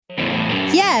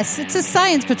Yes, it's a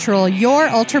Science Patrol, your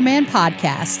Ultraman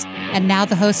podcast. And now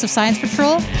the hosts of Science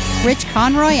Patrol, Rich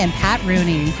Conroy and Pat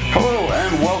Rooney. Hello,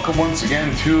 and welcome once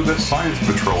again to the Science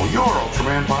Patrol, your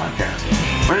Ultraman podcast.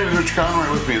 My name is Rich Conroy.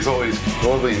 With me, as always,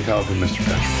 lovely and talented Mr.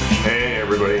 Patrick. Hey,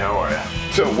 everybody, how are you?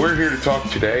 So, we're here to talk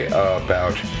today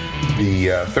about the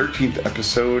 13th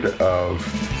episode of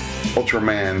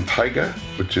Ultraman Taiga,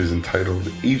 which is entitled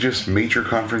Aegis Major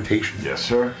Confrontation. Yes,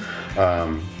 sir.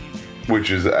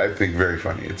 Which is, I think, very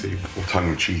funny. It's a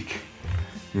tongue-in-cheek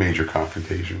major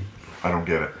confrontation. I don't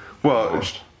get it. Well,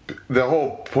 the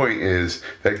whole point is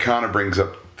that Kana brings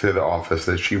up to the office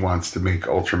that she wants to make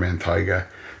Ultraman Taiga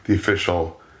the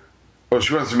official... Well,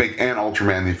 she wants to make an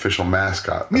Ultraman the official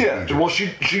mascot. Yeah, well, she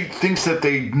thinks that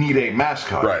they need a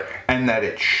mascot. Right. And that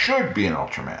it should be an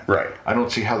Ultraman. Right. I don't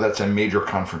see how that's a major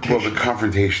confrontation. Well, the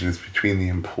confrontation is between the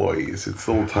employees. It's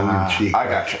a little tongue-in-cheek. I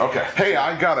got you. Okay. Hey,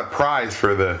 I have a prize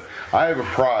for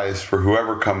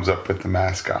whoever comes up with the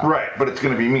mascot. Right, but it's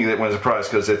going to be me that wins the prize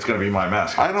because it's going to be my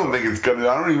mascot. I don't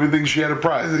even think she had a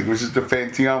prize. I think it was just a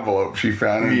fancy envelope she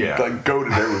found and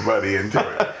goaded everybody into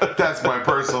it. That's my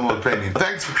personal opinion.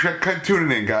 Thanks for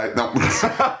tuning in, guys. No.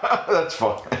 That's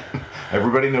fine.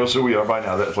 Everybody knows who we are by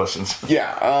now that listens.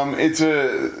 Yeah,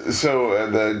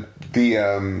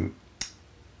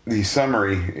 the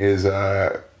summary is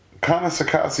Kana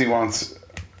Sasaki wants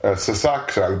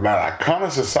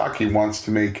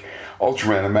to make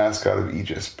Ultraman a mascot of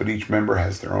Aegis, but each member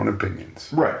has their own opinions.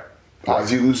 Right.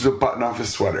 Ozzy loses a button off his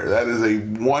sweater. That is a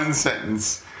one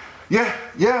sentence. Yeah.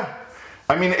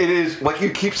 I mean, it is, like you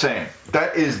keep saying,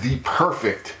 that is the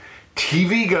perfect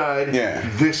TV guide. Yeah.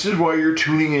 This is why you're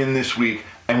tuning in this week,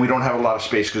 and we don't have a lot of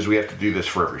space because we have to do this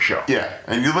for every show. Yeah,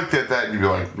 and you looked at that and you'd be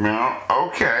like, no,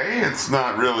 okay, it's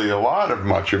not really a lot of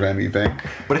much of anything.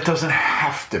 But it doesn't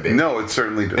have to be. No, it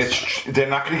certainly doesn't. They're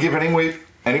not going to give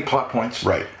any plot points.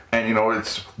 Right. And,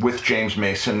 it's with James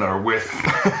Mason or with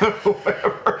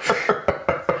whoever.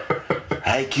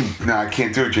 I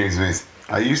can't do it, James Mason.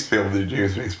 I used to be able to do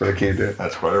James Mason, but I can't do it.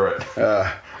 That's quite all right.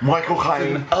 Michael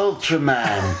Caine.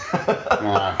 Ultraman.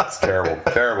 It's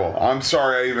terrible. I'm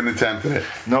sorry I even attempted it.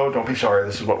 No, don't be sorry.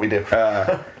 This is what we do.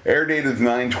 Air date is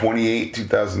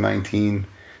 9/28/2019.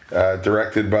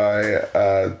 Directed by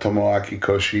Tomoaki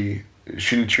Koshi.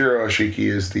 Shinichiro Ashiki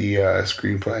is the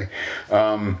screenplay.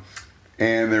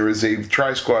 And there is a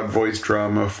Tri-Squad voice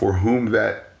drama For Whom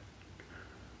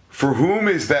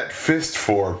Is That Fist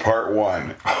For? Part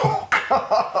 1. Oh,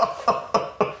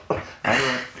 God.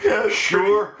 Yeah,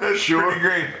 sure. That's pretty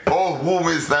great. For whom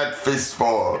is that fist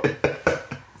for?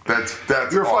 That's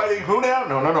You're awesome. fighting who now?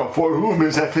 No. For whom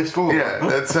is that fist for? Yeah,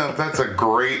 that's a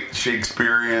great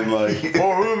Shakespearean,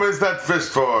 for whom is that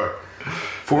fist for?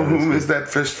 For whom is that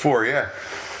fist for? Yeah.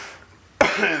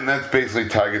 And that's basically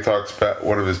Taiga talks about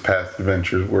one of his past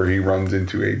adventures where he runs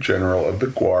into a general of the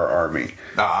Gwar army.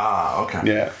 Ah, okay.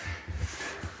 Yeah.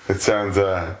 That sounds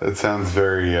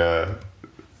very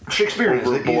Shakespearean.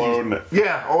 overblown.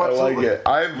 Yeah, oh, absolutely.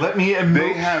 I like it.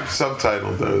 They have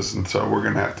subtitled those, and so we're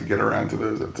gonna have to get around to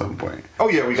those at some point. Oh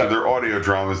yeah, they're audio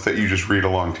dramas that you just read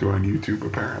along to on YouTube,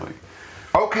 apparently.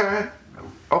 Okay.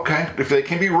 If they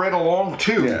can be read along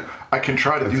too, yeah. I can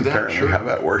try to do that. Apparently, sure. how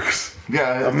that works.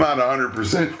 Yeah, I'm not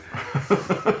 100%.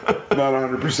 Not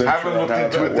 100%. Haven't looked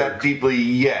into it that deeply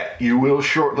yet. You will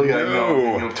shortly. No. I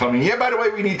know. You'll tell me. Yeah. By the way,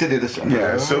 we need to do this.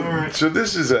 Yeah. So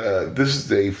this is a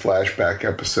flashback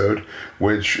episode,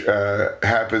 which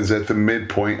happens at the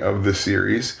midpoint of the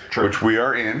series, which we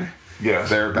are in. Yes.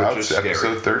 Thereabouts,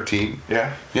 episode 13.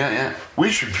 Yeah. Yeah. We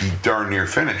should be darn near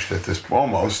finished at this.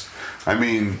 Almost. I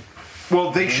mean.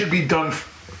 Well, they should be done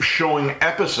showing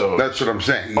episodes. That's what I'm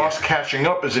saying. Us catching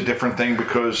up is a different thing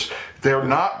because they're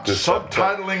not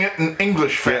subtitling it in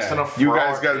English fast enough. You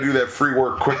guys got to do that free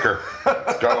work quicker.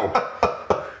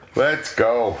 Let's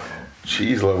go.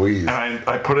 Jeez Louise. And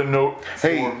I put a note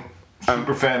for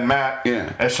Superfan Matt.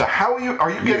 Yeah. As to how are you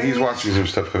getting? Yeah, he's watching some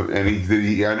stuff, and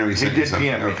I know he said did something.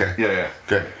 PM me. Okay. Yeah.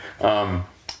 Okay.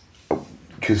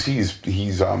 Because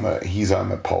he's on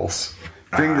the pulse.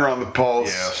 Finger on the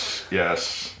pulse.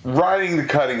 Yes. Riding the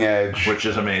cutting edge. Which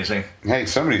is amazing. Hey,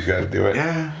 somebody's got to do it.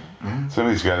 Yeah.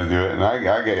 Somebody's got to do it, and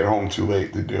I get home too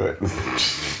late to do it.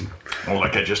 Well,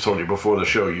 like I just told you before the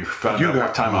show, you found out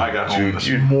what time I got home this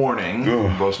morning.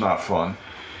 It was not fun.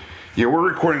 Yeah, we're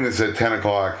recording this at 10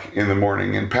 o'clock in the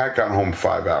morning, and Pat got home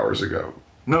 5 hours ago.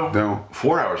 No.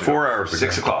 4 hours ago. 4 hours ago.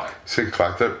 6 o'clock. 6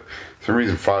 o'clock. For some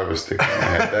reason, 5 was sticking in my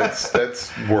head.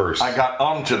 That's worse. I got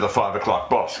onto the 5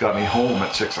 o'clock bus. Got me home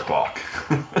at 6 o'clock.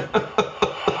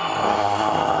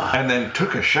 And then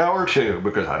took a shower, too,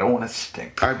 because I don't want to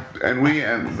stink. And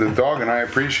the dog and I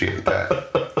appreciate that.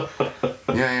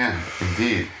 Yeah,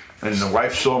 indeed. And the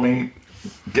wife saw me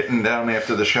getting down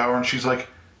after the shower, and she's like,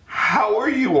 "How are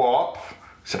you up?" I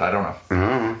said, "I don't know.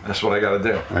 Mm-hmm. That's what I got to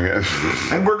do." I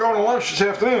guess. And we're going to lunch this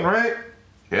afternoon, right?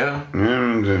 Yeah.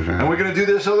 And we're going to do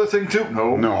this other thing too?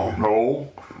 No.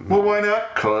 Well, why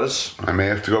not? 'Cause I may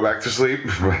have to go back to sleep.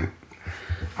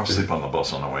 I'll sleep on the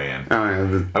bus on the way in. Oh,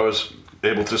 yeah, I was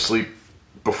able to sleep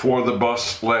before the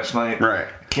bus last night. Right.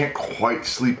 Can't quite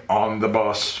sleep on the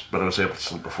bus, but I was able to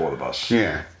sleep before the bus.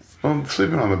 Yeah. Well,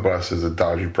 sleeping on the bus is a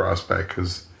dodgy prospect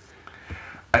because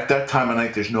at that time of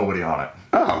night, there's nobody on it.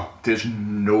 Oh. There's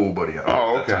nobody on it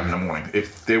at that time in the morning.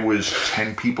 If there was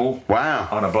 10 people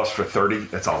on a bus for 30,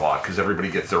 that's a lot because everybody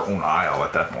gets their own aisle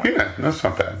at that point. Yeah, that's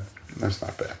not bad. That's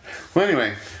not bad. Well,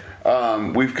 anyway,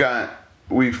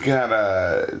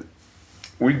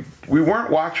 we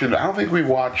weren't watching. I don't think we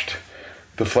watched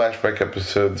the flashback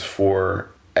episodes for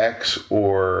X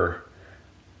or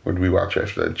what did we watch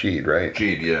after that? Jeed, right?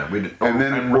 Jeed, yeah. We did, and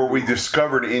then where we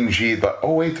discovered in Jeed, like,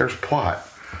 oh wait, there's plot.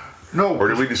 No. Or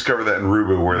did we discover that in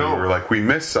Rubu where we were like, we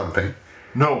missed something?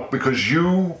 No, because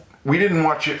we didn't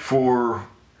watch it for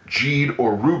Jeed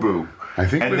or Rubu. I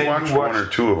think we watched one or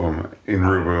two of them in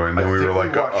Rubu, and then we were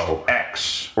like, "Oh,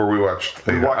 X." Or we watched.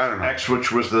 We watched I don't know. X,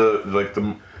 which was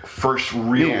the first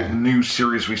real new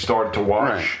series we started to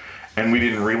watch, and we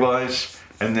didn't realize.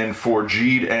 And then for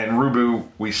Jeed and Rubu,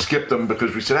 we skipped them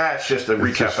because we said, it's just a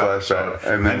recap episode.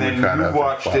 And then you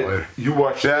watched it. You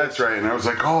watched it. That's right. And I was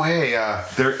like, oh hey,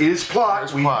 there is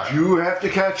plot. We do have to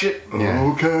catch it. Yeah.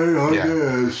 Okay, I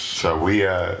guess. So we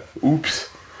oops.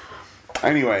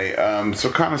 Anyway, so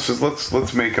Connor says,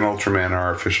 let's make an Ultraman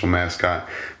our official mascot.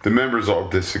 The members all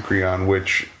disagree on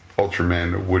which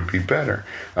Ultraman would be better.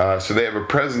 So they have a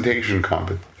presentation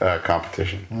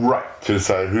competition. Right. To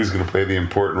decide who's going to play the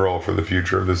important role for the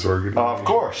future of this organization. Of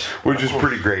course. Which is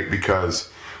pretty great because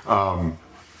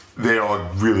they all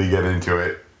really get into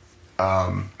it.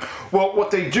 Well, what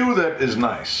they do that is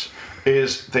nice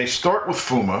is they start with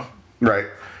Fuma. Right.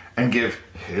 And give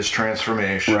his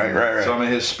transformation, right. some of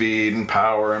his speed and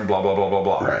power, and blah, blah, blah, blah,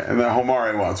 blah. Right, and then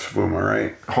Homari wants Fuma,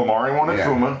 right? Homari wanted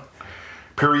Fuma.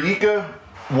 Perica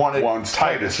wants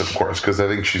Titus, of course, because I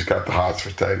think she's got the hots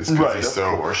for Titus. Right, he's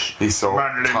so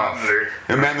manly, tough.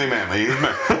 And manly.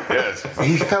 Yes.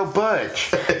 He's so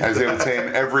butch. As they would say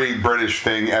in every British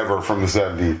thing ever from the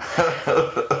 70s.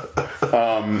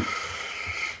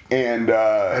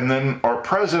 And then our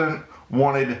president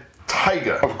wanted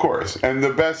Taiga. Of course. And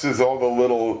the best is all the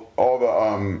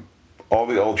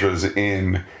ultras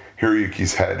in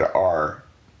Hiroyuki's head are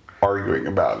arguing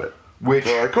about it. Which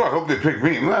they're like, I hope they pick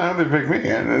me. I hope they pick me.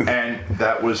 And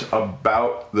that was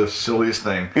about the silliest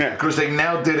thing. Yeah. Because they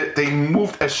now did it. They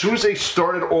moved, as soon as they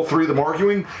started all three of them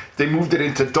arguing, they moved it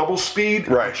into double speed.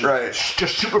 Right.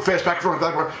 Just super fast, back and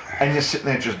forth. And you're sitting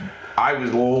there I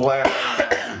was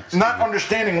laughing. Not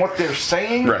understanding what they're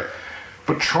saying. Right.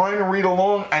 But trying to read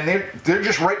along, and they're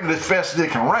just writing it as fast as they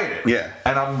can write it. Yeah.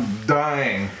 And I'm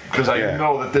dying because I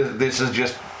know that this is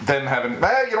just them having.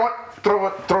 You know what?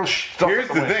 Throw stuff. Here's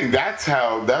the thing. That's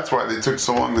why they took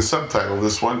so long to subtitle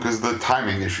this one because the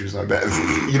timing issues. I bet.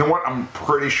 You know what? I'm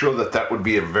pretty sure that would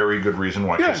be a very good reason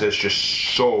why. Because there's just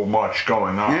so much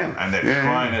going on, and they're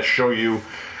trying to show you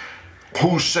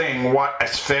who's saying what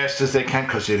as fast as they can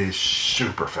because it is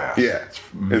super fast. Yeah, it's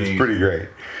pretty great.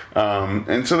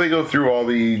 And so they go through all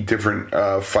the different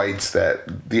fights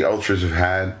that the Ultras have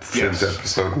had since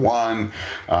episode 1,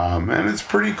 and it's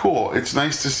pretty cool. It's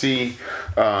nice to see.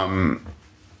 Little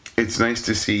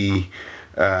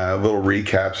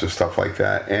recaps of stuff like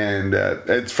that, and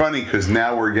it's funny because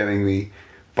now we're getting the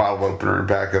bottle opener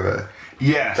back of the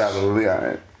Battle of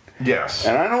the Yes,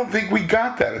 and I don't think we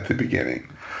got that at the beginning.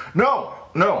 No,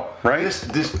 right?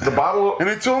 The bottle, and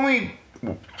it's only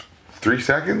 3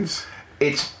 seconds.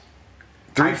 It's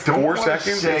 4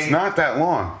 seconds. It's not that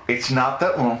long. It's not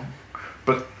that long.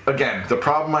 But again, the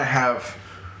problem I have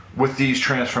with these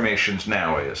transformations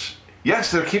now is,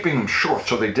 yes, they're keeping them short,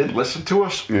 so they did listen to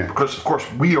us because, of course,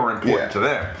 we are important to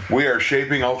them. We are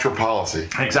shaping Ultra policy.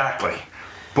 Exactly.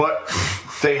 But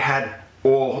they had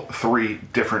all 3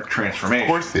 different transformations. Of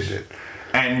course they did.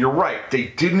 And you're right. They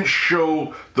didn't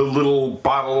show the little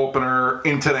bottle opener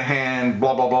into the hand,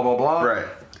 blah, blah, blah, blah, blah. Right.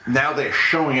 Now they're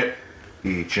showing it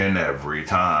each and every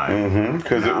time.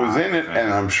 Because it was in it,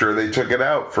 and I'm sure they took it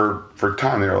out for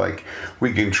time. They were like,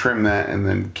 we can trim that and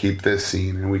then keep this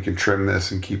scene, and we can trim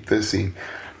this and keep this scene.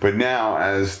 But now,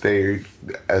 as the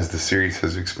series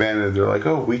has expanded, they're like,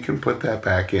 oh, we can put that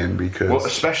back in because... Well,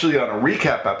 especially on a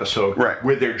recap episode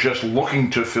where they're just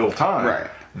looking to fill time,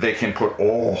 they can put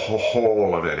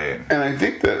all of it in. And I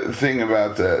think the thing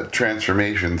about the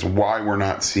transformations, why we're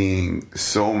not seeing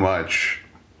so much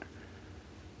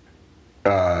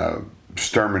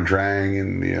Sturm and Drang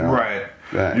and right.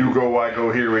 You go, I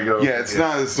go, here we go. Yeah, it's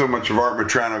not so much of Art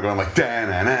Matrano going like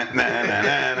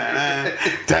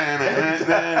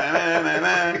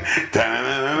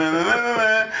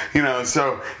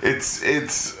so it's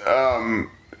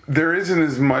there isn't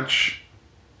as much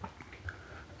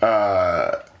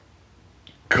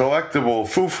collectible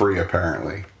foofery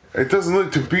apparently. It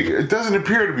doesn't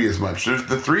appear to be as much. There's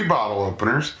the 3 bottle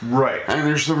openers, right, and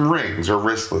there's some rings or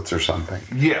wristlets or something.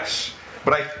 Yes,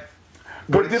 but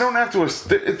they don't have to.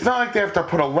 It's not like they have to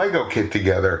put a Lego kit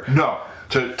together. No,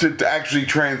 to actually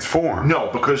transform. No,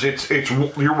 because it's.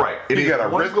 You're right. You got a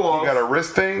wrist glove. You got a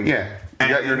wrist thing. Yeah. You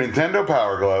got your Nintendo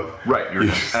Power Glove. Right. You're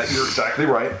exactly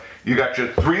right. You got your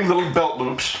 3 little belt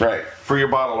loops. Right. For your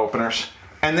bottle openers,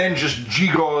 and then just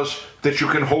G-gauze that you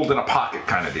can hold in a pocket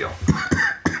kind of deal.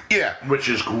 Yeah. Which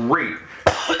is great.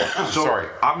 So Sorry.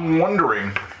 I'm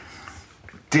wondering,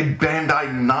 did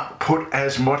Bandai not put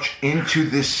as much into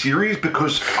this series?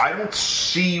 Because I don't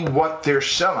see what they're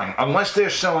selling. Unless they're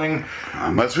selling...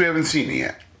 Unless we haven't seen it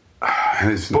yet.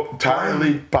 It's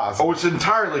entirely possible. Oh, it's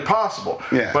entirely possible.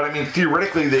 Yeah. But I mean,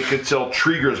 theoretically, they could sell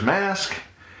Trigger's mask.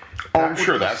 Oh, I'm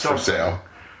sure that's for sale.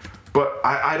 But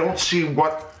I don't see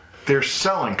what they're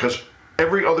selling, because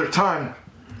every other time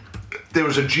there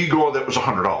was a G-Gore that was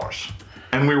 $100.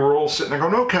 And we were all sitting there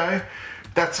going, okay,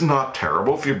 that's not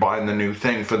terrible. If you're buying the new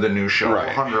thing for the new show,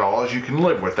 right. $100, you can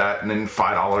live with that. And then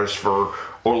 $5 for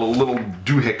all the little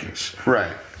doohickeys.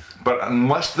 Right. But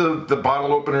unless the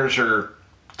bottle openers are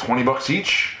 $20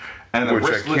 each, and the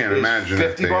wristlet is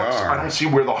 $50, I don't see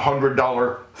where the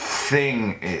 $100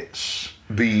 thing is.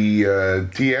 The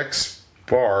DX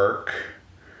Spark,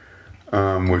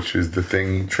 which is the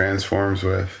thing he transforms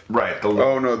with. Right.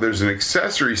 Oh no, there's an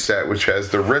accessory set which has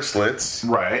the wristlets.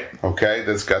 Right. Okay,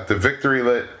 that's got the Victory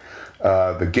Lit,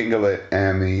 the Gingalit,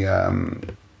 and the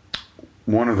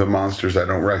one of the monsters I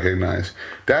don't recognize.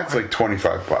 That's like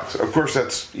 $25. Of course,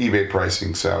 that's eBay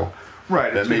pricing, so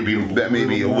right. That may be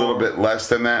a little bit less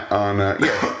than that. On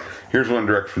yeah. Here's one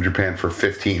direct from Japan for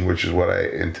 $15, which is what I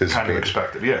anticipated. Kind of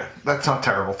expected, yeah. That's not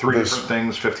terrible. 3 different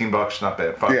things, $15, not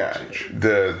bad. $5 each.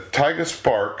 The Taiga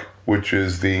Spark, which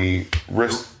is the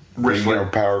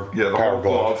wristlet, power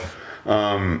glove,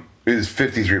 is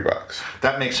 $53.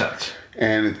 That makes sense.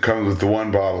 And it comes with the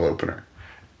 1 bottle opener.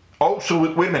 Oh, so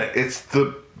wait a minute. It's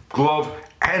the glove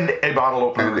and a bottle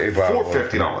opener for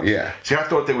 $50. Yeah. See, I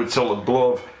thought they would sell a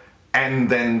glove and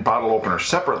then bottle openers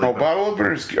separately. Oh, bottle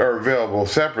openers are available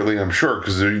separately, I'm sure,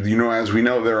 because as we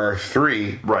know, there are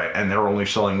 3. Right, and they're only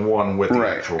selling 1 with the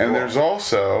actual glove. And there's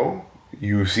also,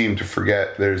 you seem to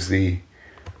forget, there's the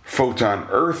Photon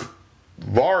Earth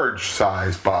large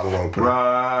size bottle opener.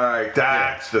 Right,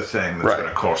 that's the thing that's going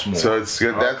to cost more. So it's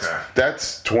good.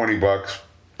 That's $20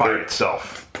 by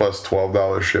itself, plus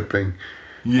 $12 shipping.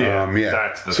 Yeah,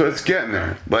 that's the so thing. It's getting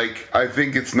there. Like, I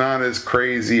think it's not as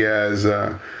crazy as.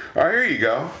 Oh, here you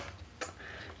go.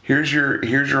 Here's your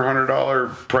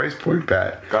 $100 price point,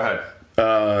 Pat. Go ahead.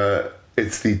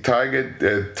 It's the Taiga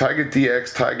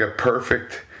DX Taiga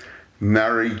Perfect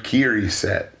Narikiri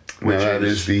set. Which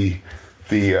is the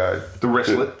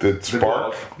wristlet, the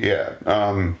Spark.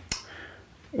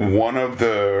 One of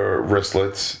the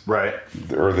wristlets, right,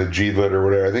 or the G-lit or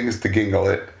whatever. I think it's the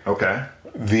Gingalit. Okay.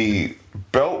 The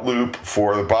belt loop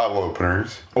for the bottle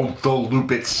openers. Oh, the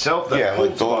loop itself. Like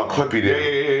the little clippy deal.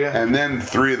 Yeah. And then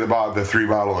 3 of the 3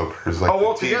 bottle openers. Like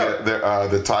altogether.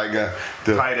 The Taiga,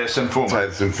 the Titus and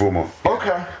Fumo.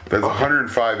 Okay. That's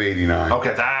 $105.89.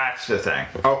 Okay, that's the thing.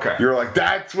 Okay. You're like,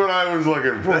 that's what I was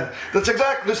looking for. That's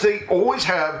exactly, because they always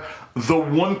have the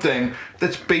one thing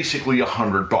that's basically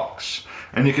 $100.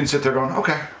 And you can sit there going,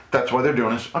 okay, that's why they're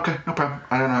doing this. Okay, no problem.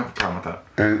 I don't have a problem with that.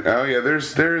 And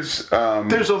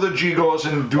there's other G-Gos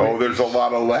and there's a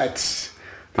lot of lets.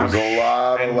 There's a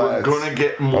lot of lets. We're gonna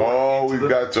get more.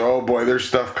 There's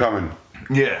stuff coming.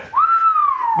 Yeah.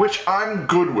 Which I'm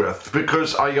good with,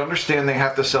 because I understand they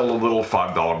have to sell a little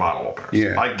 $5 bottle openers.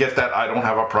 Yeah. I get that. I don't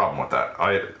have a problem with that.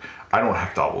 I don't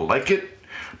have to like it,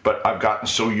 but I've gotten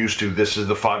so used to this is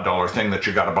the $5 thing that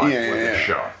you got to buy for this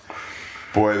show.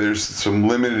 Boy, there's some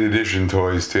limited edition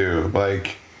toys too.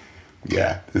 Like,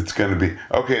 yeah, it's gonna be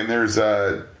okay. And there's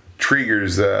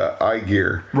Trigger's eye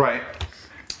gear. Right.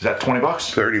 Is that $20?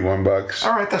 $31.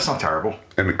 All right, that's not terrible.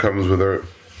 And it comes with the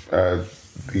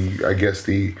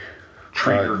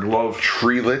Trigger glove,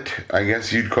 Treelit, I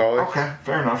guess you'd call it. Okay,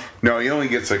 fair enough. No, he only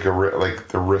gets like the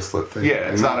wristlet thing.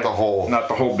 Yeah, it's not the whole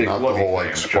big, not the whole like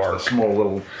thing, Spark. just a small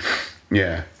little.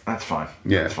 Yeah, that's fine.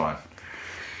 Yeah, that's fine.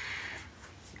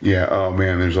 Yeah. Oh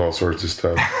man, there's all sorts of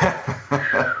stuff.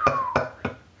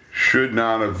 should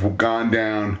not have gone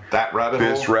down that rabbit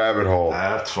hole.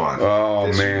 That's fun.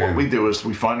 Oh, man. What we do is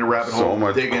we find a rabbit hole,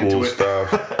 much dig cool into it.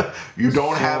 Stuff. You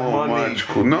don't have money.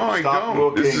 Cool. No, I don't.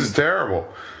 Looking. This is terrible.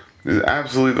 This is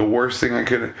absolutely the worst thing I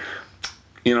could.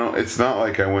 It's not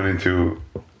like I went into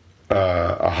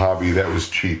a hobby that was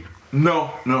cheap. No,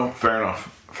 fair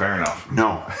enough.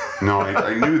 No,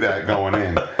 I knew that going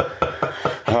in.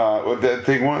 What that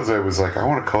thing was, I was like, I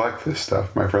want to collect this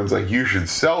stuff. My friend's like, you should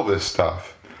sell this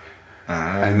stuff.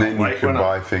 And then you can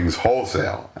buy things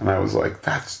wholesale. And I was like,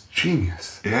 that's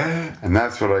genius. Yeah. And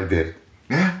that's what I did.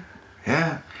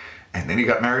 Yeah. And then you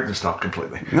got married and stopped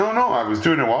completely. No, I was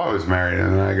doing it while I was married.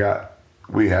 And then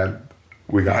we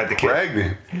got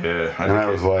pregnant. Yeah. And I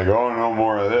was like, oh, no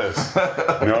more of this.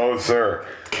 No, sir.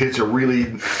 Kids are really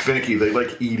finicky. They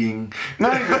like eating.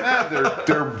 Not even that.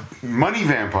 They're money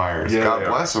vampires. Yeah, God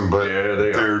bless them. But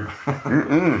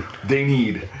they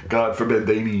need. God forbid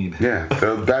they need. Yeah.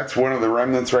 That's one of the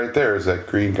remnants right there is that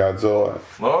green Godzilla.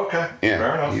 Oh, okay. Yeah.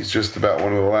 Fair enough. He's just about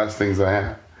one of the last things I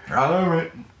have. All right.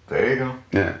 There you go.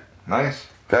 Yeah. Nice.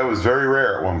 That was very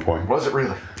rare at one point. Was it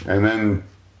really? And then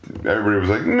everybody was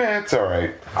like, "Nah, it's all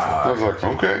right." I was like,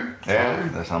 "Okay, yeah,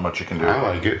 fine. There's not much you can do." I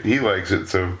like it. He likes it,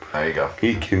 so there you go.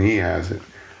 He has it.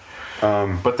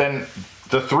 But then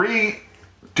the 3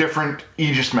 different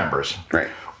Aegis members, right,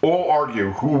 all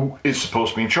argue who is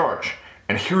supposed to be in charge,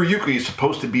 and Hiroyuki is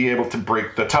supposed to be able to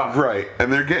break the tie. Right,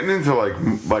 and they're getting into like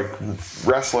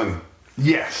wrestling.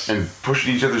 Yes. And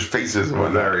pushing each other's faces.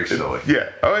 Very silly.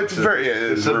 It's a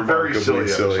very silly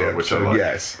episode. Which I like.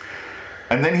 Yes.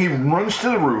 And then he runs to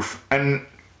the roof, and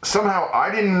somehow I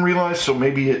didn't realize, so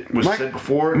maybe it was said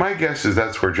before. My guess is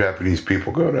that's where Japanese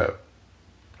people go to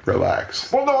relax.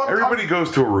 Well, no, everybody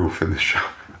goes to a roof in the show.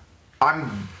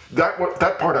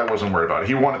 That part I wasn't worried about.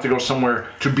 He wanted to go somewhere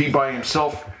to be by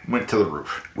himself, went to the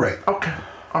roof. Right. Okay,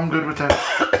 I'm good with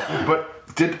that.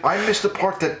 But did I miss the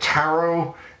part that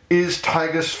Taro is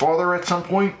Taiga's father at some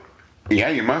point? Yeah,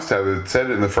 you must have. It said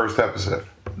it in the first episode.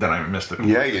 Then I missed it.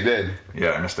 Yeah, you did.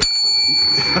 Yeah, I missed it.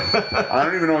 I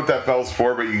don't even know what that bell's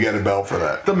for, but you get a bell for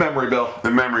that. The memory bell.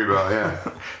 The memory bell, yeah.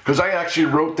 Because I actually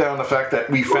wrote down the fact that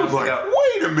we found out.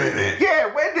 Wait a minute.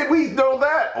 Yeah, when did we know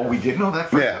that? Oh, we did know that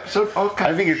first episode? Okay.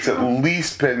 I think it's at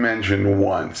least been mentioned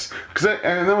once. Because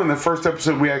I know in the first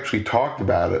episode we actually talked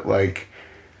about it.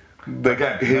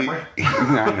 Again, memory?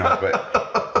 I know,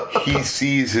 but he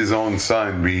sees his own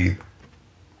son be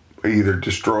either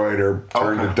destroyed or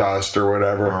turned to dust or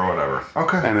whatever.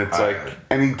 Okay. And it's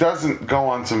and he doesn't go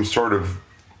on some sort of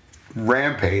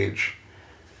rampage.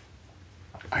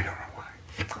 I don't know why.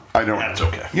 I don't know. That's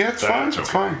okay. Yeah, it's fine. It's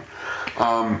fine.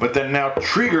 But then now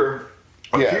Trigger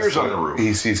appears on the roof.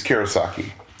 He sees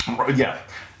Kirosaki. Yeah.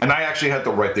 And I actually had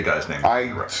to write the guy's name. I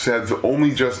have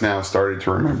only just now started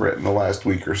to remember it in the last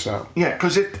week or so. Yeah,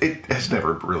 because it has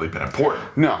never really been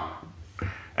important. No.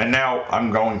 And now I'm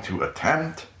going to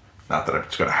attempt, not that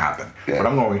it's going to happen, but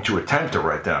I'm going to attempt to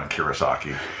write down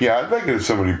Kirosaki. Yeah, I'd like it if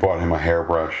somebody bought him a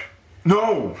hairbrush.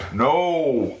 No.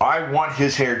 I want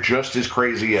his hair just as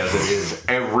crazy as it is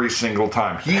every single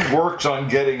time. He works on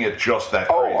getting it just that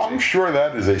crazy. Oh, I'm sure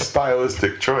that is a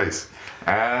stylistic choice.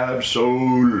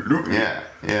 Absolutely. Yeah.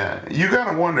 You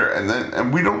gotta wonder,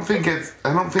 and we don't think it's.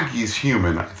 I don't think he's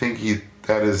human. I think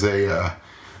that is a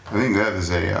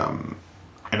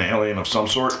an alien of some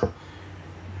sort.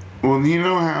 Well, you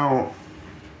know how.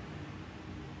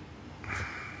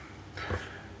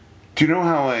 Do you know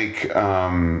how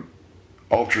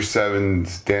Ultra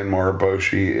 7's Dan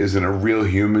Moriboshi isn't a real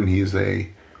human? He's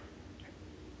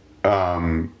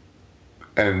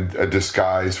and a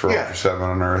disguise for Ultra 7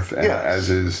 on Earth, and as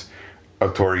is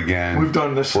Otorigen. We've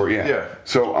done this.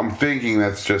 So I'm thinking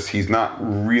that's just he's not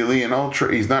really an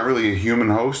Ultra. He's not really a human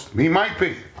host. He might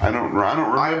be. I don't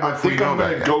remember. I think I'm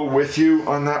going to go with you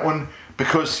on that one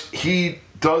because he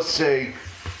does say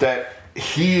that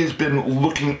he has been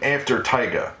looking after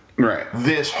Taiga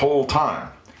this whole time.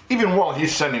 Even while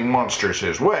he's sending monsters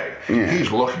his way, he's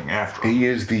looking after him. He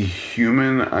is the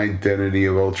human identity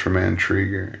of Ultraman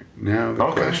Taiga. Now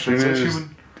the question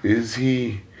is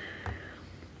he...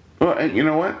 Well, you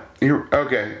know what?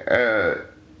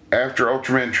 After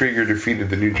Ultraman Taiga defeated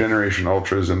the New Generation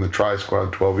Ultras in the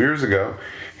Tri-Squad 12 years ago,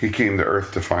 he came to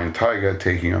Earth to find Taiga,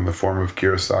 taking on the form of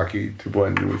Kirosaki to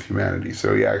blend in with humanity.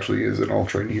 So he actually is an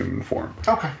Ultra in human form.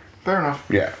 Okay, fair enough.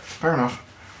 Yeah. Fair enough.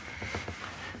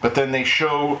 But then they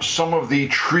show some of the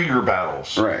Trigger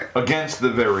battles against the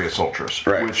various Ultras,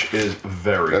 which is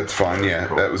very That's fun, very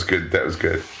cool. That was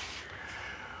good.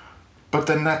 But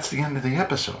then that's the end of the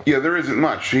episode. Yeah, there isn't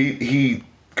much. He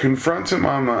confronts him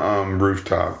on the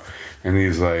rooftop, and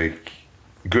he's like,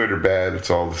 good or bad, it's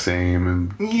all the same,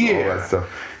 and all that stuff.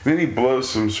 And then he blows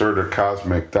some sort of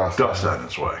cosmic dust on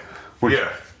its way. Which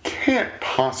can't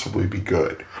possibly be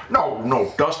good.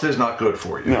 No, dust is not good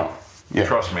for you. No. Yeah.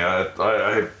 Trust me,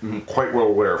 I'm quite well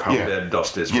aware of how bad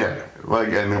dust is for you. Like,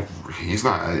 and he's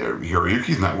not,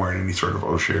 Hiroyuki's not wearing any sort of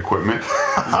OSHA equipment.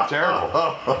 It's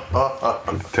terrible.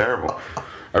 It's terrible.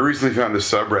 I recently found a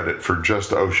subreddit for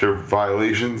just OSHA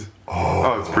violations.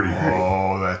 Oh, it's pretty great.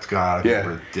 Oh, that's gotta be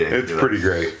ridiculous. It's pretty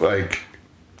great. Like,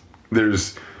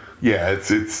 there's,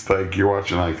 it's like you're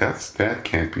watching like that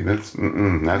can't be. That's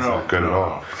not good at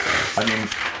all. I mean,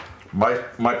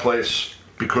 my place,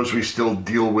 because we still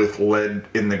deal with lead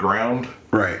in the ground.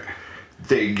 Right.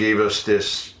 They gave us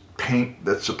this paint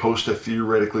that's supposed to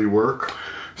theoretically work.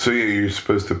 So you're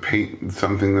supposed to paint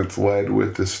something that's lead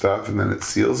with this stuff, and then it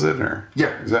seals it, or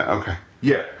is that okay?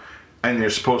 Yeah, and you're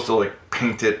supposed to like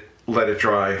paint it, let it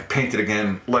dry, paint it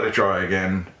again, let it dry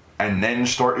again, and then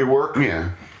start your work.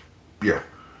 Yeah.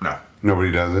 No.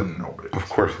 Nobody does it. Nobody. Of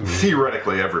course.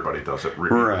 Theoretically, everybody does it.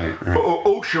 Really. Right. But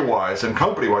OSHA-wise and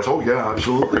company-wise,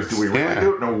 absolutely. Do we really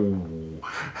do it? No.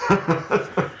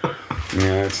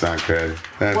 Yeah, it's not good.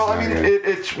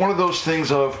 It's one of those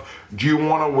things of, do you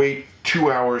want to wait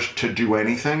 2 hours to do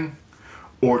anything,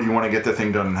 or do you want to get the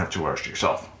thing done and have 2 hours to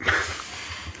yourself?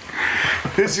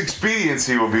 This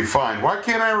expediency will be fine. Why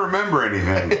can't I remember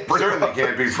anything? Certainly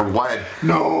can't be from lead.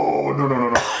 No.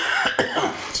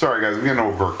 Sorry, guys. I'm getting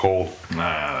over a cold.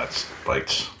 Nah, that's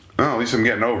bites. Oh, at least I'm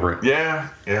getting over it. Yeah,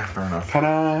 fair enough.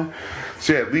 Ta-da!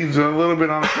 So it leaves a little bit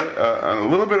on a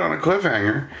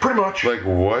cliffhanger. Pretty much. Like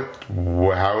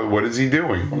what is he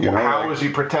doing? How is he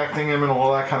protecting him and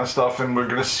all that kind of stuff? And we're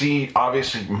going to see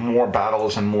obviously more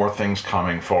battles and more things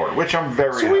coming forward, which I'm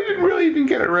very. So we didn't really even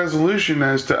get a resolution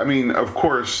as to. I mean, of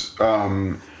course.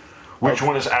 Which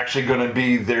one is actually going to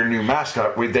be their new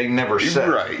mascot? They never said.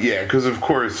 Right, yeah, because of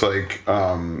course, like,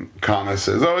 Kana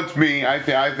says, "Oh, it's me. I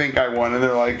think I won," and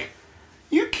they're like,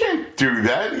 "You can't do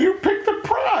that. You picked the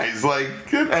prize." Like,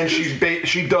 and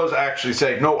she does actually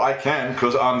say, "No, I can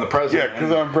because I'm the president." Yeah,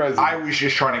 because I'm president. I was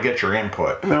just trying to get your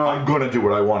input. No, I'm going to do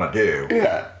what I want to do.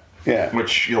 Yeah.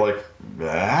 Which you're like,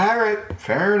 all right,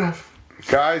 fair enough.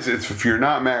 Guys, if you're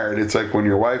not married, it's like when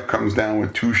your wife comes down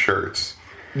with 2 shirts,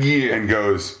 and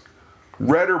goes,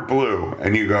 red or blue,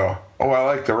 and you go, "Oh, I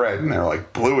like the red," and they're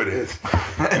like, "Blue it is."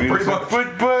 And Pretty much.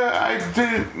 But I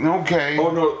didn't. Okay.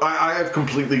 Oh no, I have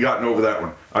completely gotten over that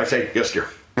one. I say yes, dear.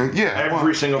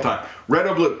 Every single time. Red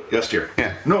or blue? Yes, dear.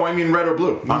 Yeah. No, I mean red or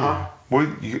blue. Well,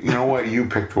 you know what? You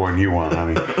picked the one you want,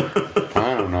 honey.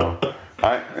 I don't know.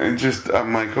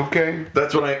 I'm like, okay.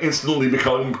 That's when I instantly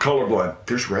become colorblind.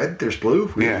 There's red. There's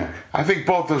blue. Yeah. I think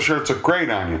both those shirts look great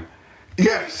on you.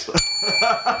 Yes.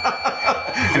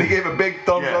 And he gave a big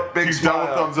thumbs up, big smile.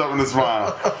 Double thumbs up and a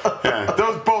smile. Yeah,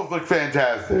 those both look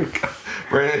fantastic.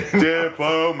 Right.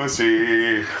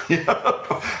 Diplomacy.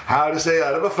 How to stay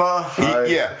out of a fight.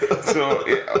 Yeah. So,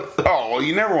 well,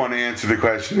 you never want to answer the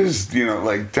question. Is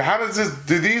like, how does this?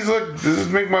 Does this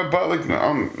make my butt look?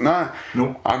 Nah.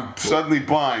 Nope. I'm suddenly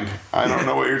blind. I don't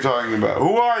know what you're talking about.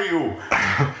 Who are you?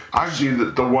 I've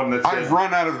seen the one that said, I've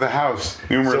run out of the house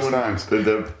numerous times.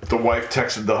 The wife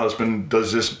texted the husband,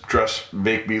 "Does this dress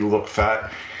make me look fat?"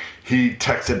 He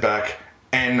texted back,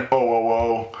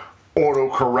 "NOOO."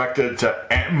 Auto-corrected to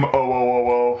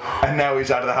MOOO, and now he's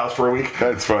out of the house for a week.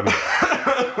 That's funny.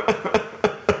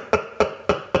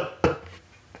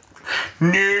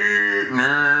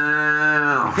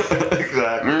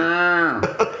 Exactly. Oh,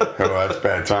 that's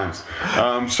bad times.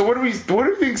 So what do we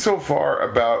think so far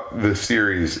about the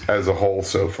series as a whole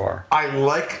so far? I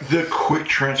like the quick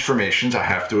transformations, I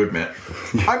have to admit.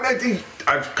 I think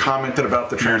I've commented about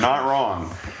the transformations. You're not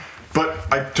wrong. But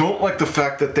I don't like the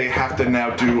fact that they have to now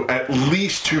do at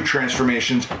least 2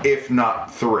 transformations, if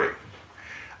not 3.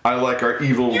 I like our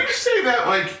evil. You say that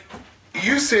like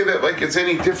it's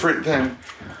any different than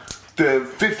the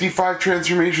 55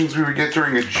 transformations we would get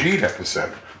during a Jeed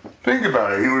episode. Think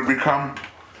about it. He would become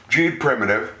Jeed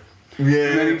primitive. Yeah.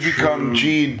 And then he'd become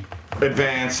Jeed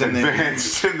advanced, and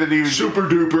then he would super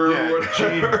duper.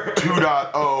 Jeed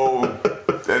 2.0.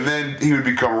 And then he would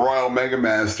become Royal Mega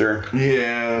Master.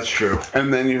 Yeah, that's true.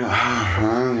 And then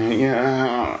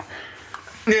Yeah.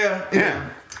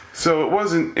 So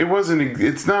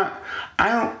it's not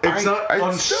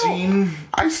unseen.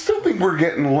 I still think we're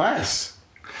getting less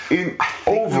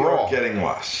overall. We're getting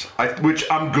less, which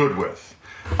I'm good with.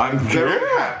 I'm very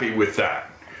happy with that.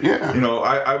 Yeah.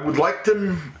 I would like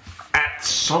them at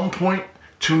some point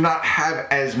to not have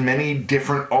as many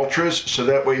different Ultras, so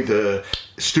that way the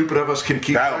stupid of us can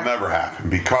keep. That'll never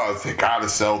happen because they gotta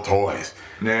sell toys.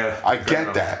 Yeah, I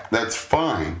get that. That's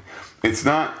fine. It's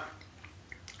not.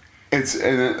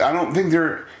 and I don't think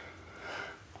they're.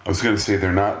 I was going to say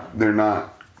they're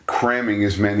not cramming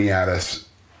as many at us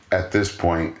at this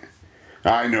point.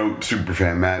 I know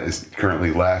Superfan Matt is currently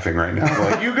laughing right now.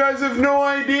 Like, you guys have no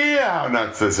idea how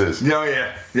nuts this is. No,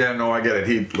 yeah, no, I get it.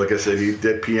 He, like I said, he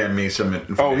did PM me some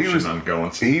information on going.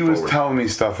 He was telling me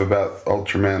stuff about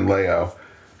Ultraman Leo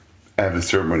at the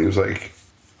ceremony. He was like,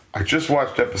 I just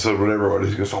watched episode whatever it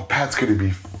was. He goes, oh, Pat's going to be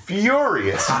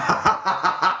furious.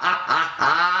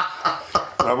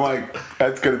 I'm like,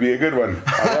 that's going to be a good one.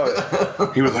 I love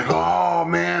it. He was like, oh,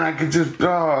 man, I could just,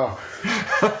 oh.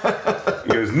 He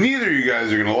goes, neither of you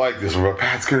guys are going to like this one, but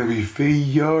Pat's going to be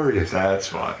furious. That's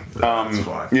fine. That's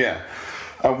fine. Yeah.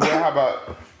 Well, how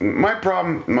about, my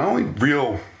only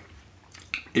real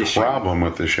problem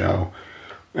with the show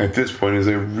at this point is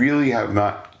they really have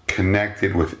not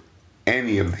connected with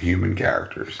any of the human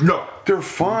characters. No. They're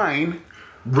fine.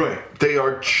 Right. They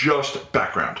are just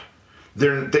background. They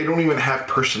don't even have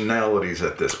personalities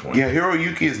at this point. Yeah,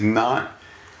 Hiroyuki is not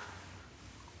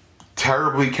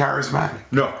terribly charismatic.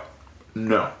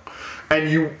 No. And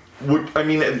you would, I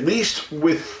mean, at least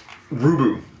with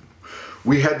Rubu,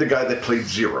 we had the guy that played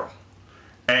Zero.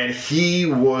 And he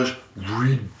was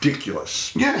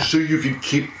ridiculous. Yeah. So you could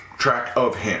keep track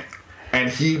of him. And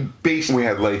he basically... We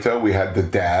had Leto, we had the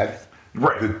dad.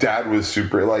 Right. The dad was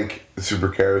super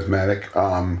charismatic.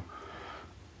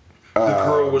 The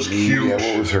girl was cute. Yeah,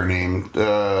 what was her name?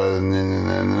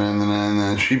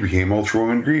 She became Ultra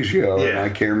Woman Grigio. Yeah. And I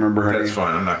can't remember her name. That's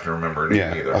fine. I'm not going to remember her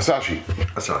name either. Asahi.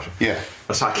 Yeah.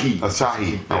 Asahi.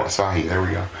 Oh, Asahi. There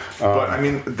we go. But, I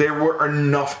mean, there were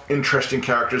enough interesting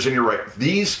characters, and you're right.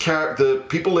 These the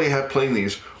people they have playing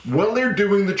these, while they're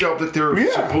doing the job that they're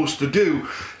supposed to do,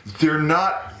 they're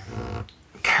not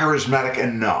charismatic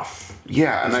enough.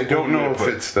 Yeah, and I don't know if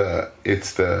it's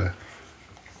the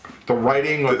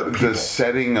writing or the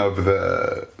setting of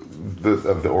the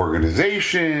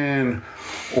organization,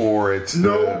 or it's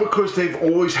because they've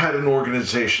always had an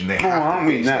organization. They have I don't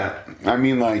mean that. I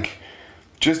mean, like,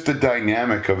 just the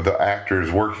dynamic of the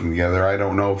actors working together. I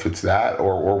don't know if it's that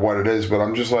or what it is, but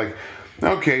I'm just like,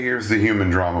 okay, here's the human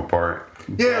drama part.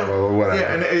 Yeah,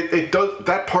 and it does.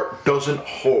 That part doesn't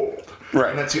hold.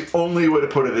 Right, and that's the only way to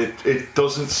put it. It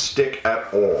doesn't stick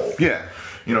at all. Yeah,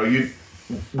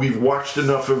 we've watched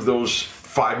enough of those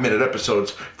 5-minute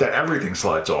episodes that everything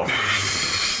slides off.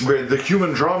 Where the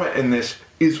human drama in this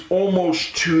is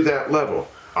almost to that level.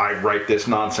 I write this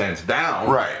nonsense down,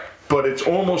 right? But it's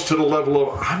almost to the level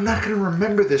of I'm not going to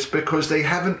remember this because they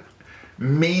haven't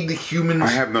made the humans.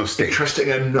 I have no stakes. Interesting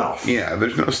enough. Yeah,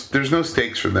 there's no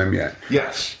stakes for them yet.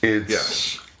 Yes.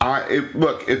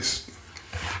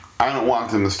 I don't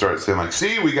want them to start saying like,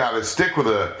 see, we got to stick with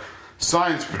a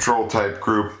Science Patrol type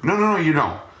group. No, you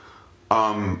don't.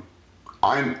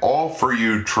 I'm all for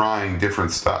you trying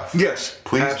different stuff. Yes,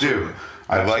 please absolutely. do.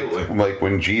 I like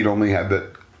when Jeet only had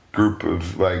that group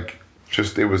of it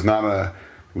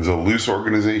was a loose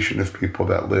organization of people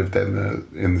that lived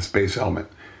in the space helmet.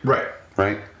 Right.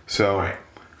 So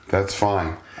that's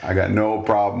fine. I got no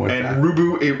problem with that. And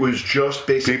Rubu, it was just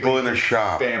basically people in a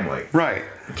shop, family. Right.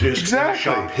 Just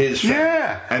exactly. In a shop, his family.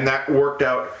 Yeah. And that worked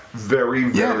out very,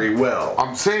 very well.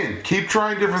 I'm saying, keep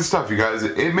trying different stuff, you guys.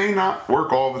 It may not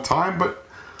work all the time, but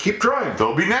keep trying.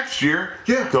 There'll be next year.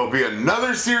 Yeah. There'll be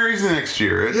another series next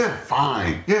year. It's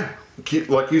fine. Yeah.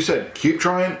 Like you said, keep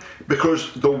trying,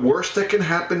 because the worst that can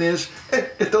happen is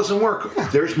it doesn't work. Yeah.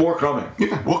 There's more coming.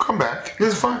 Yeah, we'll come back.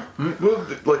 It's fine. Well,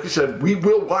 like you said, we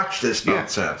will watch this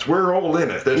nonsense. We're all in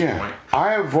at this point.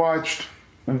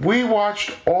 We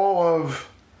watched all of,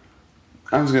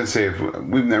 I was going to say,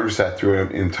 we've never sat through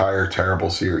an entire terrible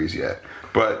series yet,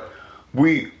 but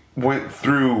we went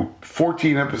through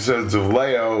 14 episodes of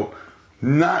Leo,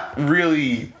 not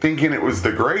really thinking it was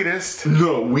the greatest.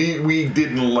 No, we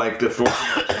didn't like the 14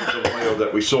 episodes of Leo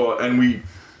that we saw, and we,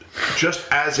 just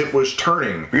as it was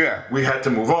turning, we had to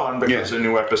move on because the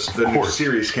new new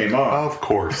series came on. Of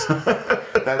course.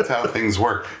 That's how things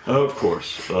work. Of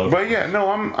course. But yeah, no,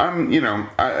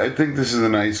 I think this is a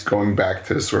nice going back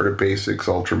to sort of basics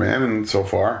Ultraman, and so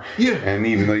far. Yeah. And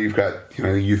even though you've got,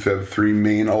 you have 3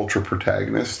 main Ultra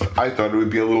protagonists, I thought it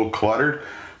would be a little cluttered,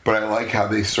 but I like how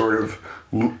they sort of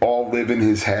all live in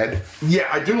his head. Yeah,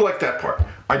 I do like that part.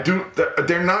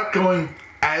 They're not going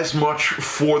as much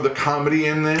for the comedy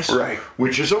in this, right?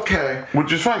 Which is okay.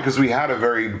 Which is fine, because we had a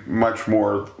very much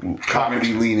more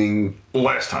comedy leaning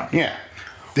last time. Yeah,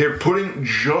 they're putting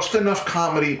just enough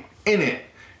comedy in it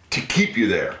to keep you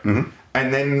there,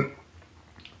 and then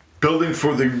building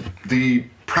for the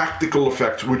practical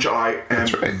effects, which I am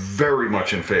very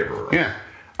much in favor of. Yeah.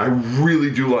 I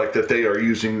really do like that they are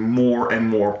using more and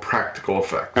more practical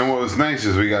effects. And what was nice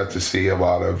is we got to see a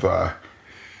lot of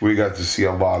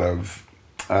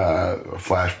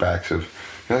flashbacks of,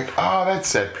 you're like, oh, that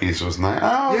set piece was nice.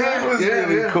 Oh, that was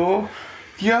really cool.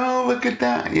 Yo, look at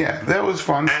that. Yeah, that was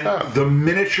fun stuff. The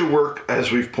miniature work,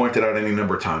 as we've pointed out any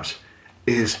number of times,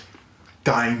 is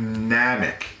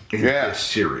dynamic in this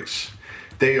series.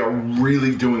 They are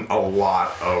really doing a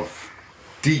lot of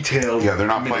detailed they're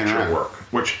not miniature work,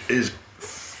 which is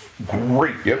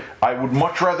great. Yep. I would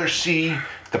much rather see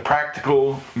the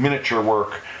practical miniature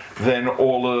work than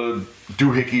all the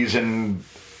doohickeys and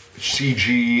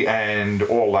CG and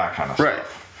all that kind of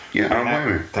stuff. Yeah, I don't blame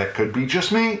you. That could be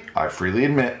just me, I freely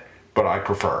admit, but I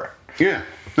prefer it. Yeah.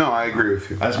 No, I agree with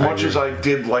you. As much as I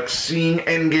did like seeing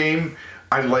Endgame,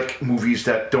 I like movies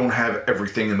that don't have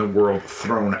everything in the world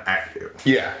thrown at you.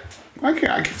 Yeah. I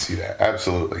can see that,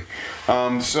 absolutely.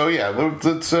 So yeah,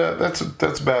 that's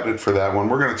about it for that one.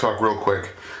 We're going to talk real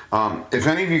quick. If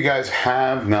any of you guys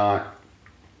have not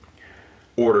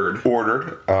ordered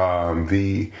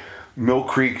the Mill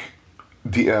Creek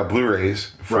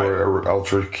Blu-rays for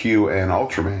Ultra Q and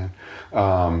Ultraman,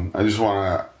 I just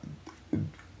want to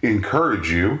encourage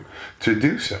you to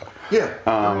do so. Yeah,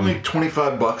 only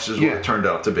 $25 is what it turned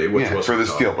out to be. Which was for the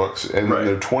steelbooks, and then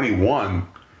they're $21.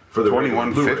 For the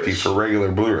 $21.50 for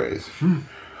regular Blu-rays.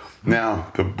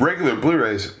 Now, the regular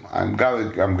Blu-rays, I'm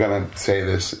gonna say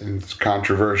this, and it's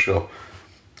controversial.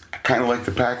 I kind of like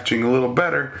the packaging a little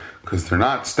better because they're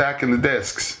not stacking the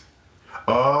discs.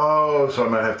 Oh, so I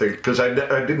might have to, because I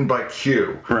didn't buy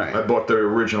Q. Right. I bought the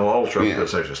original Ultra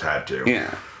because I just had to.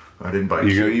 Yeah. I didn't buy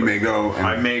Q. You may go.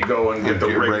 I may go and get the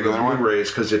regular Blu-rays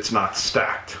because it's not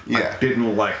stacked. Yeah. I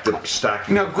didn't like the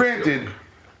stacking. Now, granted.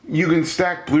 You can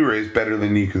stack Blu-rays better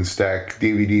than you can stack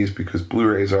DVDs because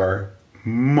Blu-rays are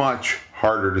much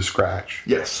harder to scratch.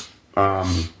 Yes.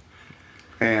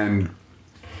 And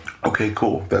okay,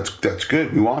 cool. That's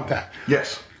good. We want that.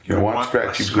 Yes. You don't want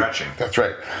scratching. That's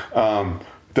right.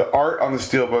 The art on the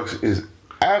steelbooks is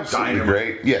absolutely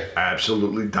great. Yeah.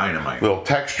 Absolutely dynamite. Little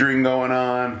texturing going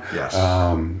on. Yes.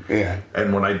 Yeah.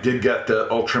 And when I did get the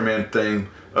Ultraman thing,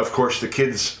 of course, the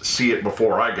kids see it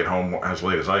before I get home, as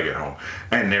late as I get home.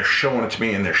 And they're showing it to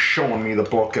me, and they're showing me the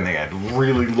book, and they had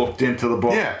really looked into the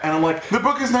book. Yeah. And I'm like... The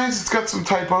book is nice. It's got some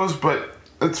typos, but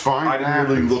it's fine. I didn't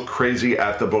really look crazy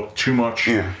at the book too much.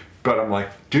 Yeah. But I'm like,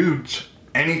 dudes,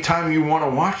 anytime you want to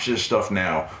watch this stuff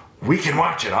now, we can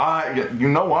watch it. You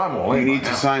know I'm all in. You need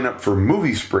to sign up for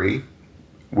Movie Spree,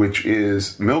 which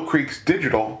is Mill Creek's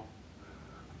digital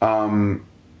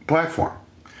platform.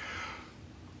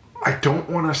 I don't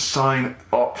want to sign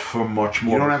up for much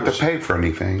more. You don't have to pay for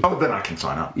anything. Oh, then I can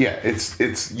sign up. Yeah,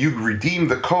 it's you redeem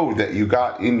the code that you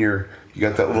got in you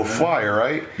got that little flyer,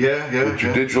 right? Yeah. With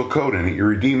your digital code in it. You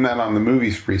redeem that on the Movie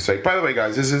Spree site. By the way,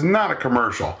 guys, this is not a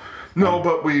commercial. No,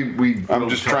 but I'm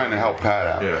just trying to help Pat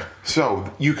out. Yeah.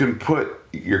 So you can put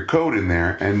your code in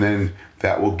there, and then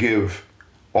that will give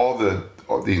all the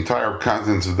entire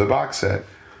contents of the box set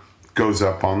goes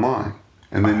up online.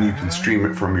 And then you can stream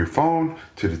it from your phone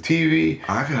to the TV.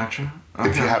 I gotcha.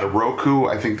 If you had a Roku,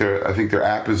 I think their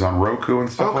app is on Roku and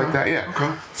stuff like that. Yeah.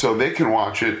 Okay. So they can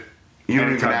watch it. You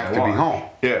don't even have to be home.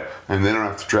 Yeah. And they don't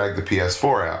have to drag the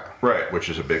PS4 out. Right, which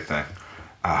is a big thing.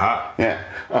 Aha. Yeah.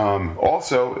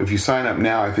 Also, if you sign up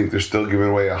now, I think they're still giving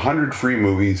away 100 free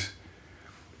movies,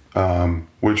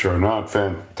 which are not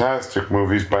fantastic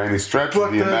movies by any stretch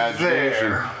of the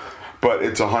imagination. But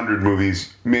it's 100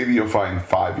 movies. Maybe you'll find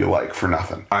 5 you like for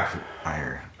nothing. I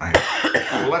hear.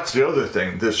 Well, that's the other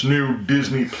thing. This new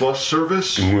Disney Plus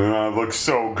service. It looks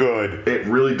so good. It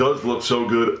really does look so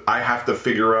good. I have to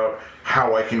figure out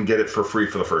how I can get it for free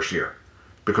for the first year.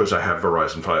 Because I have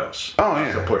Verizon Fios. Oh, I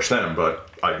have to push them, but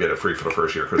I get it free for the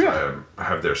first year because I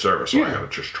have their service. So I got to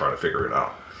just try to figure it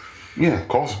out. Yeah,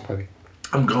 call somebody.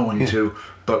 I'm going to,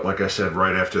 but like I said,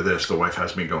 right after this, the wife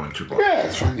has me going to. Yeah,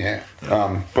 that's fine. Yeah.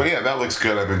 But yeah, that looks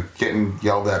good. I've been getting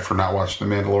yelled at for not watching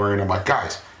The Mandalorian. I'm like,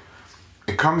 guys,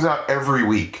 it comes out every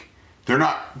week. They're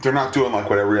not doing like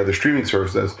what every other streaming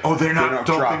service does. Oh, they're not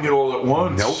dumping it all at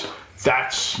once. Nope.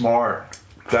 That's smart.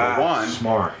 That's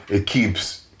smart. It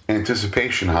keeps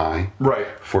anticipation high. Right.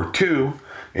 For 2,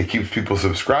 it keeps people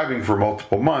subscribing for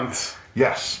multiple months.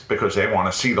 Yes, because they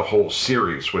want to see the whole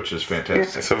series, which is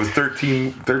fantastic. Yeah, so it's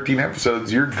 13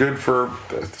 episodes. You're good for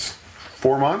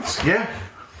 4 months. Yeah.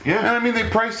 And I mean, they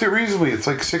priced it reasonably. It's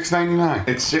like $6.99.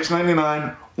 It's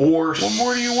 $6.99 or what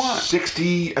more do you want?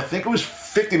 $60. I think it was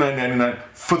 $59.99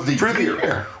 for the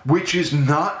year, which is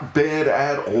not bad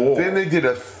at all. Then they did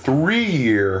a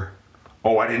 3-year.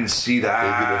 Oh, I didn't see that.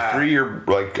 They did a 3-year,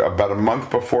 like about a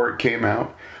month before it came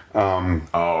out.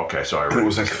 Okay. So it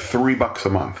was like $3 a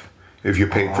month if you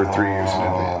paid for 3 years in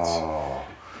advance.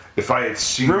 If I had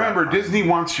seen, remember, Disney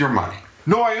wants your money.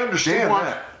 No, I understand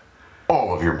that.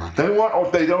 All of your money.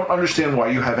 They don't understand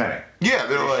why you have any. Yeah,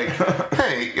 they're like,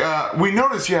 hey, we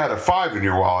noticed you had a 5 in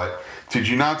your wallet. Did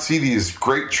you not see these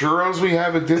great churros we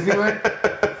have at Disneyland?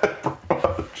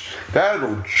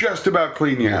 That'll just about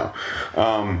clean you out.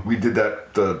 We did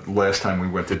that the last time we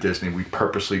went to Disney. We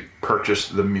purposely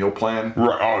purchased the meal plan.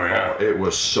 Right. Oh, yeah. It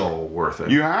was so worth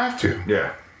it. You have to.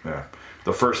 Yeah.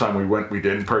 The first time we went, we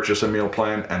didn't purchase a meal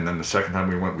plan, and then the second time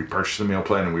we went, we purchased a meal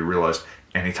plan, and we realized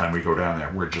anytime we go down there,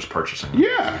 we're just purchasing.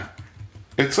 Yeah.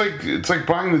 It's like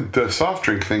buying the soft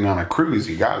drink thing on a cruise.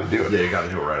 You got to do it. Yeah, you got to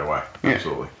do it right away. Yeah.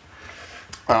 Absolutely.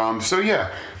 So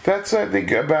yeah, that's I think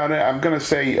about it. I'm gonna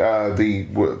say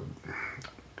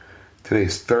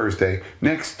today's Thursday.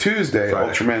 Next Tuesday,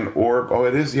 Friday. Ultraman Orb. Oh,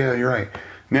 it is. Yeah, you're right.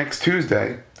 Next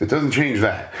Tuesday. It doesn't change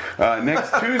that.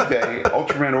 Next Tuesday,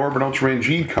 Ultraman Orb and Ultraman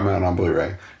G come out on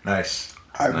Blu-ray. Nice.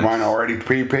 I have mine already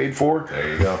prepaid for.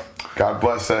 There you go. God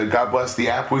bless the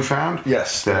app we found.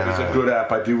 Yes, that is a good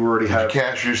app. I do already have. Did you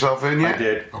cash yourself in yet? I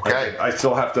did. Okay. I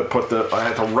still have to I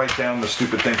had to write down the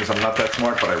stupid thing because I'm not that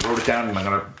smart, but I wrote it down and I'm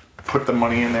going to put the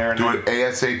money in there. And do it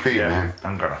ASAP, man.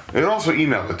 I'm going to. And also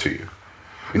email it to you.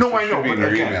 No, I know. It should be in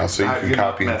your email so you can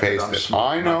copy and paste it.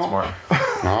 I know.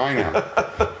 I know.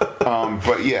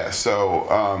 But yeah, so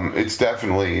it's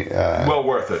definitely well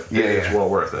worth it. Yeah, it's well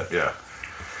worth it. Yeah.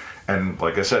 And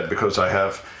like I said, because I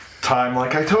have time,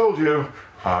 like I told you,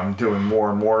 I'm doing more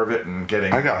and more of it and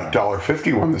getting. I got a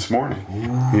 $1.50 one this morning.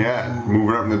 Ooh. Yeah,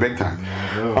 moving up in the big time.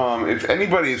 If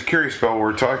anybody is curious about what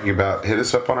we're talking about, hit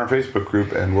us up on our Facebook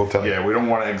group and we'll tell you. Yeah, we don't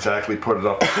want to exactly put it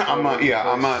up. I'm not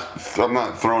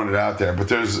throwing it out there, but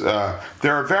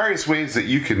there are various ways that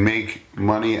you can make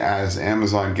money as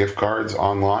Amazon gift cards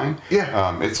online.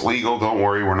 Yeah. It's legal. Don't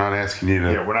worry. We're not asking you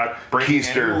to. Yeah, we're not breaking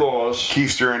any laws.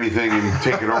 Keister anything and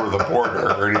take it over the border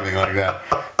or anything like that.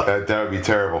 That would be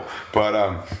terrible. But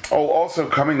also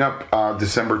coming up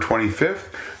December 25th,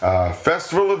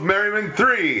 Festival of Merriment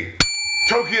 3,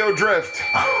 Tokyo Drift.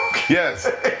 Yes.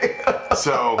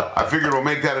 So I figured we'll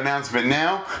make that announcement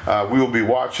now. We will be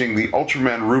watching the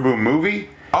Ultraman Rubu movie.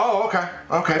 Oh, okay.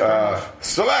 Okay. Fair enough.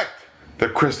 Select the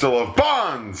Crystal of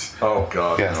Bonds. Oh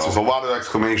God. Yes, no. There's a lot of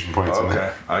exclamation points in there.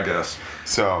 Okay, I guess.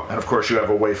 So. And of course, you have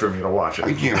a way for me to watch it.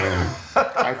 I can't.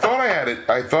 I thought I had it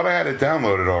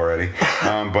downloaded already,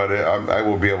 but I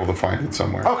will be able to find it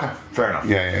somewhere. Okay, fair enough.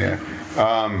 Yeah.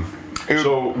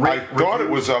 I thought it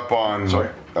was up on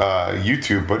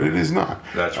YouTube, but it is not.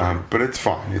 That's right. But it's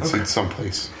fine. It's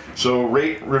someplace. So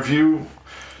rate, review,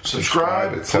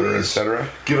 subscribe, etc., please. etc.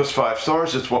 Give us 5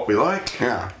 stars. It's what we like.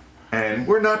 Yeah. And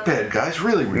we're not bad, guys.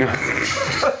 Really, we're not.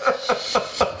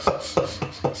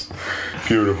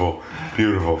 Beautiful.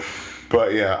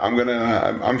 But yeah,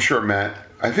 I'm sure Matt.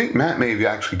 I think Matt may have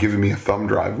actually given me a thumb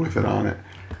drive with it on it.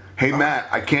 Hey Matt,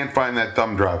 I can't find that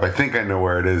thumb drive. I think I know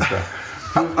where it is.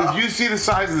 If you see the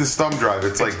size of this thumb drive,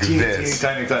 it's like this.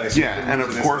 Tiny. Yeah, and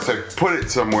of course I put it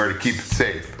somewhere to keep it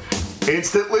safe.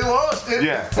 Instantly lost it.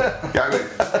 Yeah.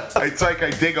 It's like I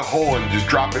dig a hole and just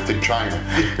drop it to China.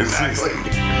 Exactly.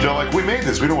 They're like, we made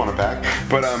this. We don't want it back.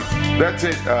 But that's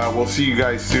it. We'll see you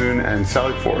guys soon and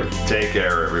sally forth. Take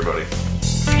care, everybody.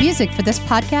 Music for this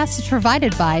podcast is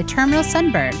provided by Terminal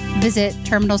Sunburn. Visit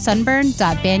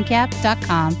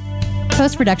terminalsunburn.bandcamp.com.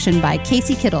 Post-production by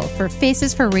Casey Kittle for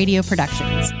Faces for Radio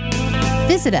Productions.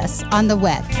 Visit us on the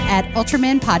web at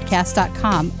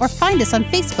ultramanpodcast.com or find us on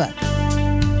Facebook.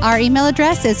 Our email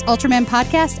address is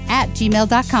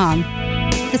ultramanpodcast@gmail.com.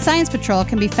 The Science Patrol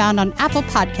can be found on Apple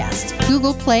Podcasts,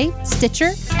 Google Play,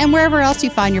 Stitcher, and wherever else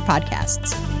you find your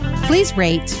podcasts. Please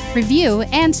rate, review,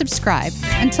 and subscribe.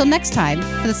 Until next time,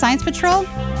 for the Science Patrol,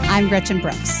 I'm Gretchen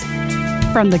Brooks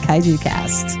from the Kaiju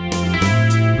Cast.